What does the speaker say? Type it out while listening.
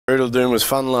Brutal Doom was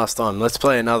fun last time. Let's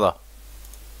play another.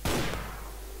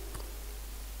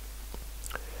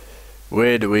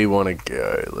 Where do we want to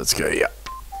go? Let's go, yeah.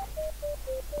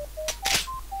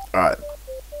 Alright.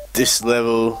 This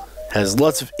level has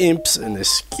lots of imps and they're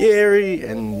scary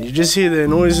and you just hear their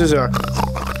noises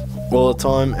all the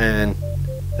time and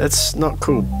that's not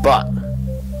cool. But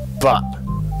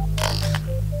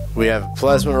we have a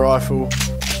plasma rifle,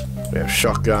 we have a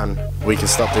shotgun, we can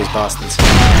stop these bastards.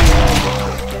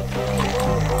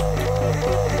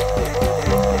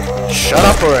 Shut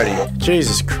up already!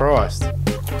 Jesus Christ. Here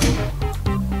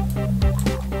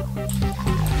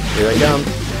they come.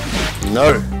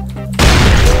 No!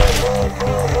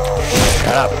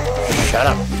 Shut up. Shut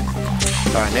up.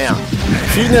 Alright, now,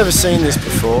 if you've never seen this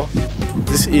before,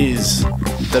 this is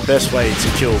the best way to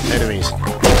kill enemies.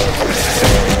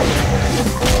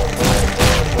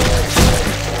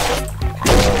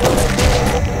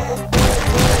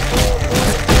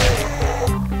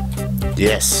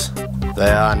 Yes, they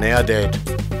are now dead.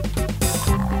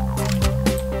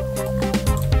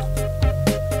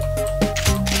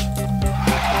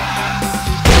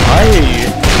 I hear you.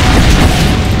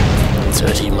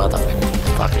 Dirty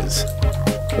motherfuckers.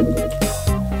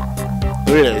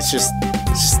 Look at it, it's just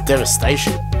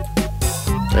devastation.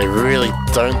 They really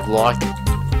don't like it.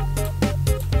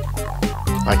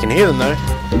 I can hear them though.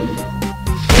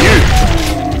 You!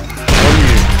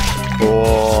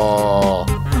 Oh,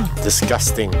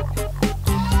 disgusting.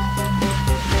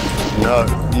 No.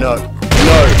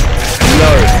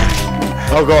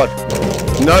 Oh god.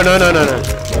 No.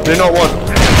 Do not want.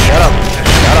 Shut up.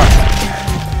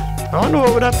 I wonder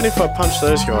what would happen if I punch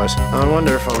those guys. I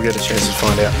wonder if I'll get a chance to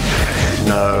find out.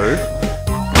 No.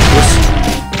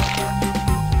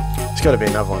 There's got to be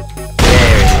another one.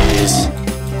 There it is.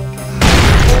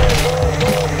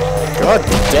 God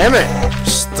damn it!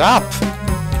 Stop!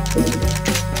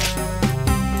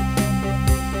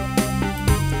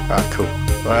 Ah, cool.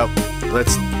 Well,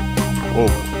 let's... Oh.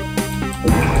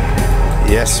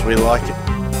 Yes, we like it.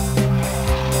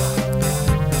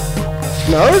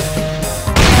 No?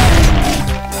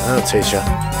 I'll teach ya.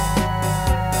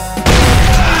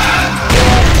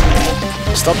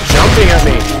 Stop jumping at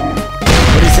me!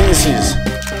 What do you think this is?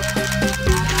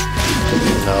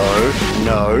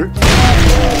 No.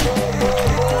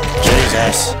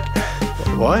 Jesus.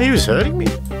 Why? He was hurting me?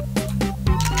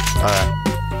 Alright.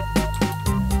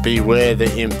 Beware the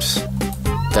imps.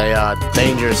 They are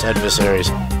dangerous adversaries.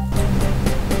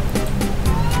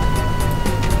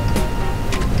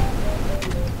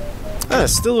 Ah, it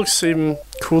still looks even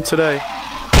cool today.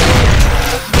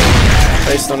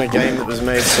 Based on a game that was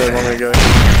made so long ago.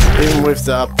 Even with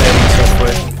the updated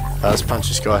software. Let's punch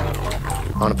this guy. I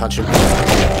want to punch him.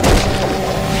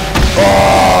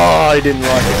 Oh, I didn't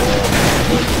like it.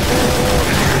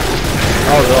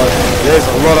 Oh god, there's a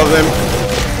lot of them.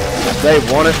 They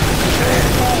want it.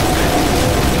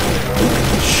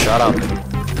 Shut up.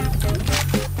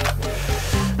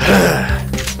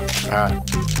 Alright.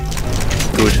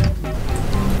 Good.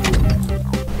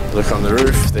 Look on the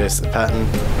roof, there's the pattern.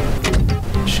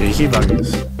 Cheeky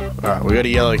buggers. Alright, we got a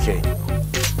yellow key.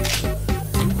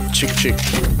 Chick.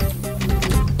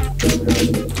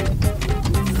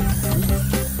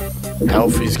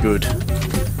 Health is good.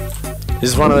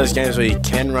 This is one of those games where you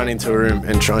can run into a room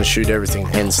and try and shoot everything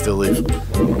and still live.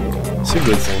 It's a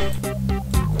good thing.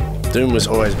 Doom was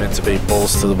always meant to be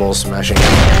balls to the ball smashing.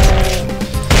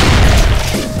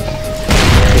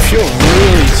 If you're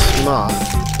really smart,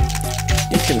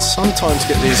 you can sometimes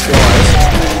get these guys,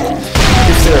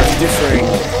 if they're a differing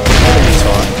enemy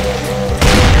type,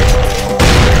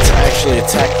 to actually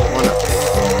attack one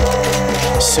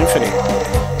symphony.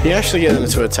 You actually get them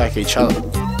to attack each other.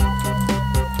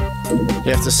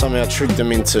 You have to somehow trick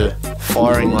them into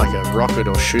firing like a rocket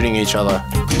or shooting each other.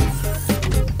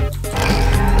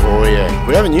 Oh yeah,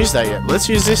 we haven't used that yet. Let's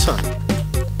use this one.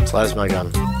 Plasma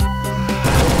gun.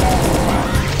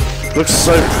 Looks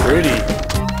so pretty.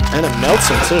 And it melts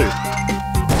them too.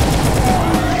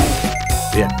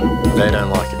 Yeah, they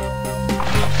don't like it.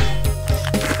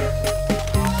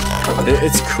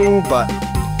 It's cool, but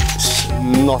it's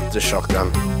not the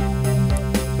shotgun.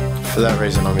 For that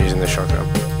reason, I'm using the shotgun.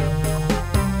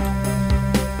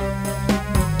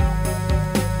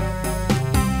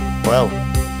 Well,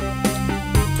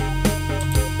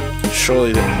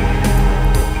 surely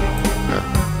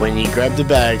when you grab the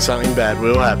bag, something bad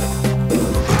will happen.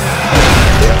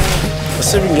 Yeah. Let's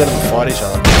see if we can get them to fight each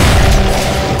other.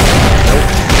 Nope,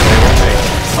 they want me.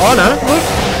 Oh no, look!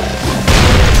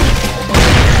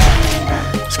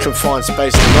 This confined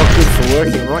space is not good for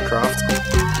working Minecraft.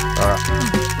 Alright.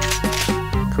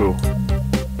 Cool.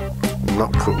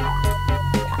 Not cool.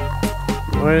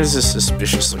 Where's this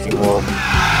suspicious looking wall?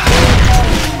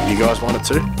 You guys want it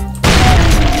too?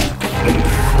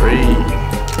 3.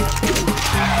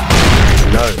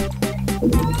 No.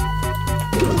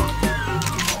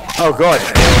 Oh god.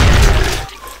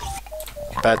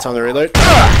 Bad time to reload.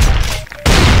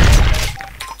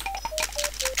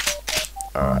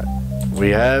 Alright. We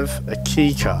have a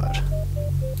key card.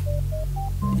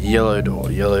 Yellow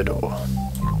door, yellow door.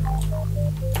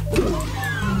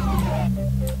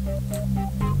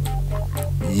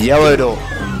 Yellow door.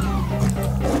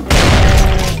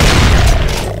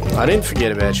 I didn't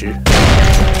forget about you.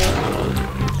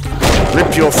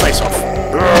 Rip your face off.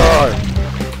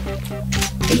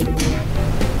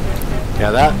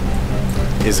 Now that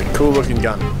is a cool looking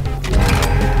gun.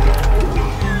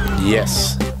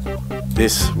 Yes.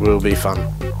 This will be fun.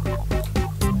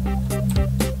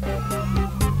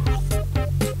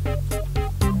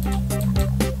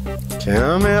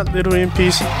 Come out, little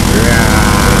impies.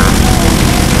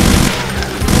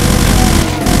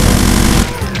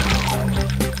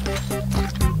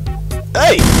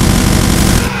 Hey!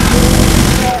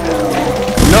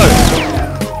 No!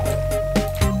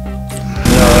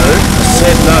 No! I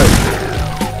said no!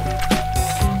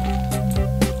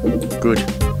 Good.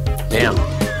 Now.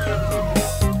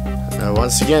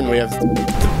 Once again, we have the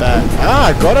bat. Ah,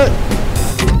 I got it!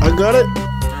 I got it!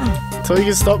 Until you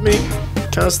can stop me.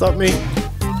 Can't stop me.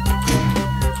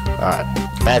 Alright.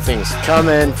 Bad things. Come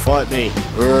and fight me.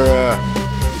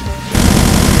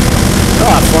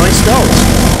 Ah, flying skulls.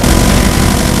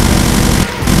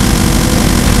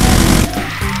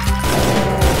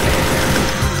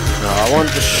 No, I want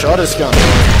the shotter's gun.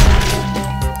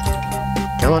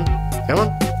 Come on. Come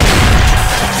on.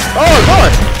 Oh,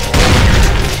 God!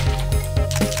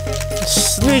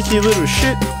 Sneaky little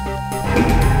shit.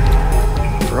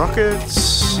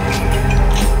 Rockets.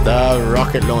 The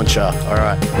rocket launcher.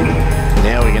 Alright.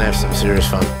 Now we can have some serious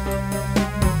fun.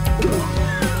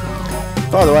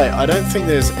 By the way, I don't think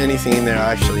there's anything in there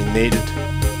I actually needed.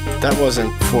 That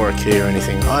wasn't for a key or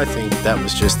anything. I think that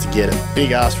was just to get a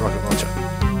big ass rocket launcher.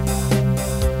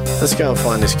 Let's go and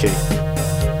find this key.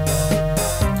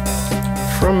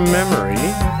 From memory,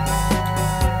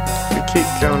 if we keep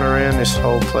going around this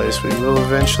whole place, we will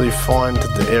eventually find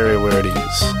the area where it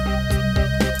is.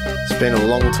 It's been a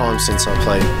long time since I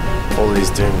played all these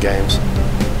Doom games,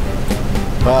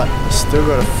 but still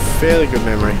got a fairly good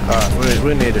memory. Alright,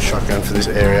 we need a shotgun for this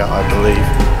area, I believe.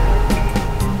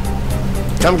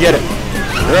 Come get it!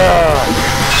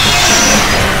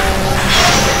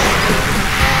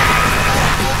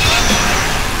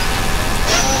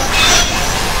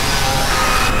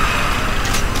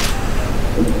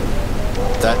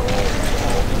 That.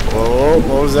 Whoa,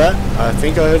 what was that? I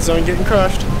think I heard someone getting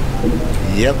crushed.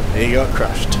 Yep, he got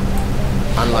crushed.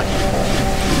 Unlucky.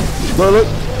 Look, look!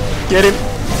 Get him!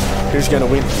 Who's gonna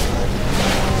win?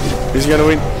 Who's gonna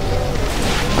win?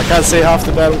 I can't see half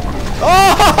the battle.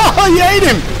 Oh, he ate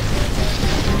him!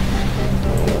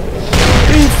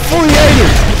 He fully ate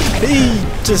him!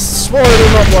 He just swallowed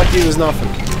him up like he was nothing.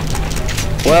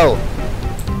 Well,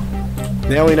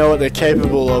 now we know what they're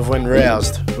capable of when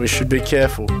roused. We should be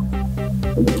careful.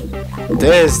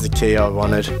 There's the key I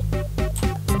wanted.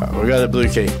 Alright, we'll go the blue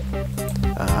key.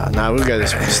 No, we'll go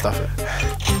this one, stuff it.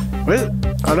 Well,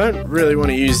 I don't really want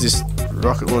to use this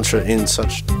rocket launcher in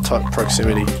such tight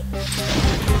proximity.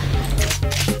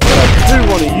 But I do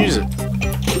want to use it.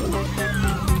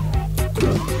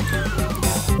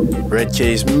 Red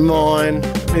key's mine.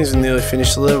 That means we nearly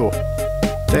finished the level.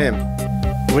 Damn.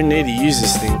 We need to use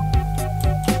this thing.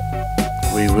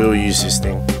 We will use this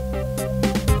thing.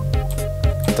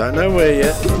 Don't know where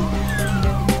yet.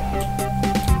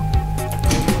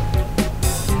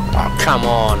 Oh, come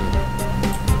on.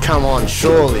 Come on,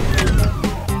 surely.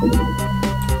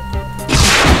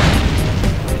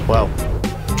 Well,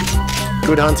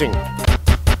 good hunting.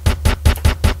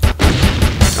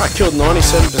 I killed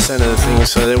 97% of the things,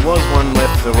 so there was one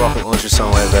left for the rocket launcher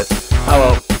somewhere, but oh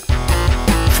well.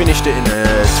 Finished it in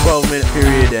a 12-minute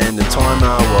period, and the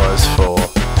timer was for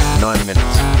 9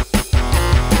 minutes.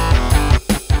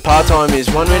 Part time is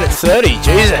 1 minute 30.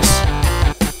 Jesus!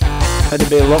 Had to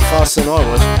be a lot faster than I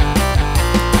was.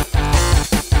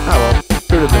 Oh well,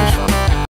 could have been fun.